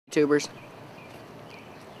YouTubers.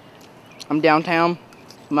 I'm downtown,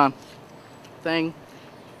 my thing,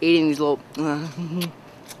 eating these little. I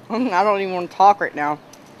don't even want to talk right now.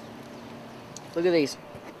 Look at these,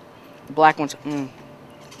 the black ones.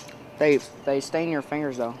 They stain your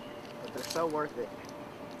fingers though, but they're so worth it.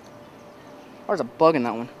 There's a bug in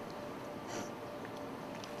that one.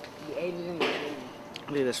 You ate it in your food.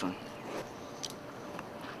 Look at this one.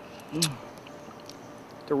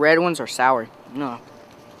 The red ones are sour. No.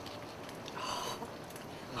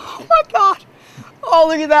 Oh my god! Oh,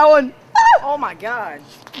 look at that one! Oh my god!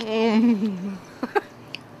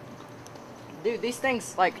 Dude, these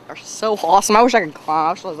things like are so awesome. I wish I could climb.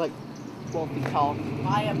 I wish I was like 12 feet tall.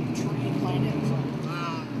 I have a tree and plant it.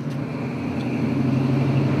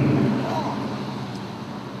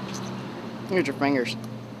 Look at your fingers.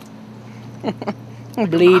 I'm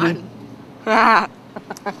bleeding.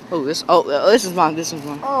 This is mine. This is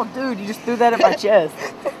mine. Oh, dude, you just threw that at my chest.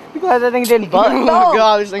 You glad that thing didn't bust? Oh my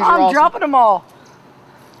god, these things are awesome. I'm dropping them all.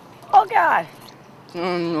 Oh god.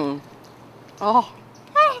 Oh.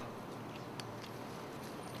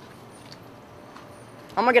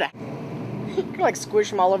 I'm gonna get you can like squish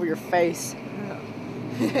them all over your face.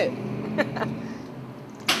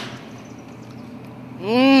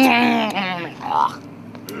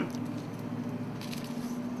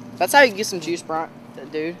 That's how you get some juice,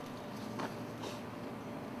 dude.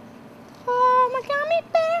 Oh my gummy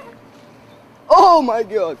bear! Oh my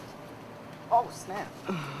god! Oh snap!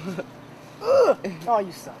 Oh,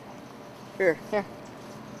 you suck. Here.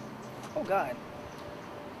 Oh god.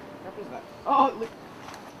 Oh, look.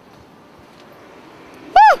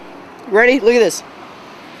 Woo! Ready? Look at this.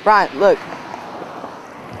 Brian, look.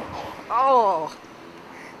 Oh.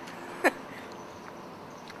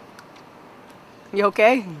 You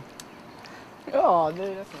okay? Oh,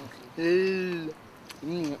 dude, that's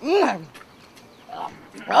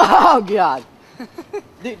Oh god.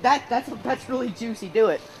 Dude, that's really juicy. Do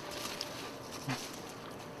it.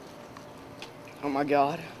 Oh my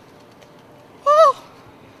god. Oh.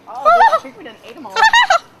 Oh, dude, I think we done ate them all.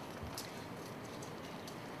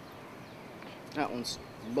 That one's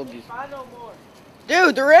boogie. Find no more.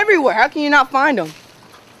 Dude, they're everywhere. How can you not find them?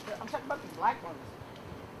 I'm talking about the black ones.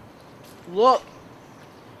 Look.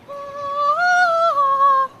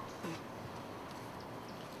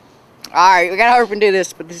 Alright, we gotta hurry up and do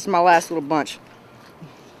this, but this is my last little bunch.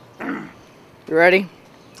 You ready?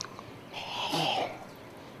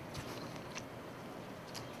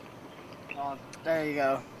 Oh, there you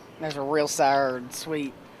go. There's a real sour and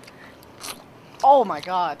sweet. Oh my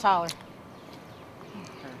god, Tyler.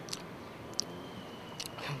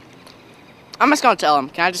 I'm just gonna tell him.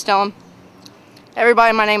 Can I just tell him?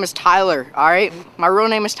 Everybody, my name is Tyler, alright? My real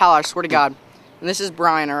name is Tyler, I swear to God. And this is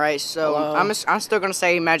Brian, alright? So I'm still gonna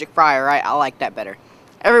say Magic Fryer, right? I like that better.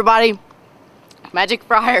 Everybody, Magic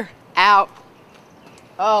Fryer out.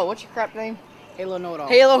 Oh, what's your crap name? Halo Know-It-All.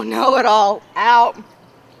 Halo Know-It-All out.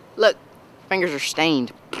 Look, fingers are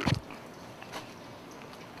stained.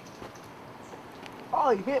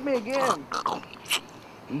 Oh, you hit me again.